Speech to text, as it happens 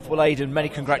Well, Aiden, many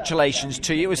congratulations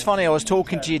to you. It was funny, I was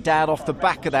talking to your dad off the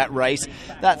back of that race.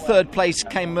 That third place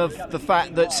came of the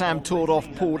fact that Sam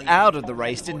Tordoff pulled out of the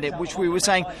race, didn't it? Which we were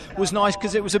saying was nice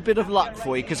because it was a bit of luck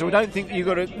for you, because we don't think you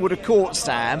would have caught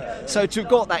Sam. So to have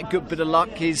got that good bit of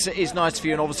luck is nice for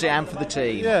you, and obviously and for the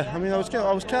team. Yeah, I mean, I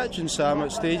was catching Sam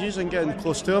at stages and getting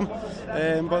close to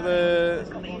him, but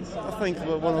I think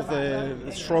one of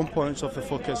the strong points of the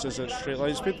Focus is its straight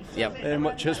line speed,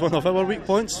 which is one of our weak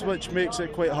points, which makes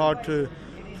it quite hard to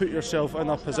put yourself in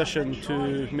a position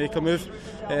to make a move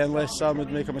unless Sam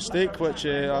would make a mistake, which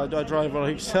a driver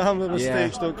like Sam, the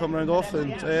mistakes don't come around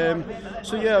often.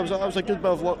 So yeah, it was a good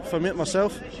bit of luck for me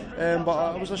myself,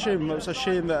 but it was a shame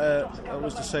that it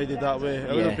was decided that way.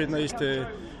 It would have been nice to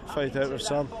fight out with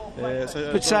Sam.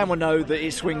 But Sam will know that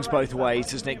it swings both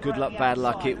ways, doesn't it? Good luck, bad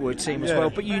luck, it would seem as well.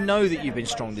 But you know that you've been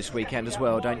strong this weekend as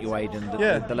well, don't you,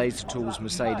 Aiden? The Laser Tools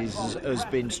Mercedes has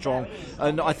been strong,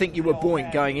 and I think you were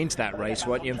buoyant going into that race,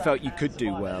 weren't you, and felt you could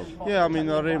do well. Yeah, I mean,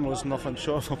 our aim was nothing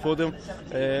short of a podium.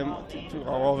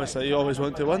 Obviously you always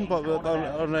want to win, but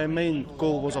our main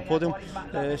goal was a podium,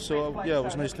 so yeah, it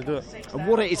was nice to do it. And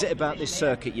what is it about this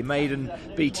circuit? Your maiden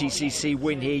BTCC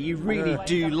win here, you really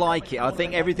do like it. I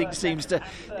think everything seems to,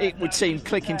 it would seem,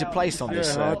 click into place on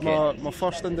this circuit. I had my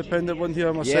first independent one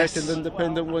here, my second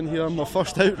independent one here, my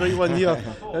first outright one here.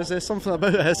 There's something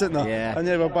about it, isn't there? Yeah. And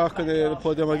then we're back on the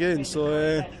podium again,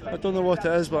 so I don't know what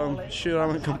it is, but I'm sure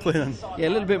I'm not complaining. Yeah,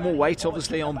 a little bit more weight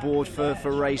obviously on board for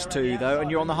race 2 though, and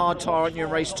you're on the hard tyre, aren't you,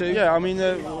 in race 2? Yeah, I mean,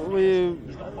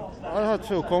 I had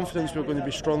full confidence we were going to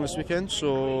be strong this weekend,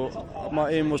 so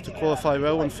my aim was to qualify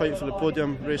well and fight for the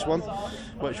podium race 1,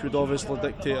 which would obviously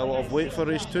dictate a lot of weight for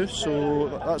race 2,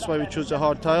 so that's why we chose a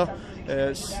hard tyre.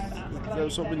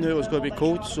 We knew it was going to be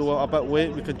cold, so a bit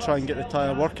weight we could try and get the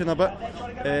tyre working a bit.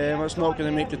 It's not going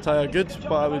to make the tyre good,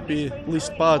 but it would be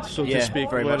least bad, so to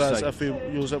speak, whereas if we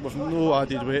use it with no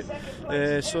added weight.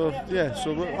 So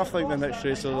I think the next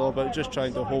race is all about just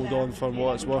trying to hold on for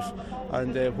what it's worth,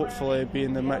 and hopefully be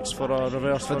in the mix for a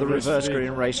reverse for the reverse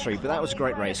green race 3. But that was a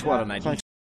great race. Well done,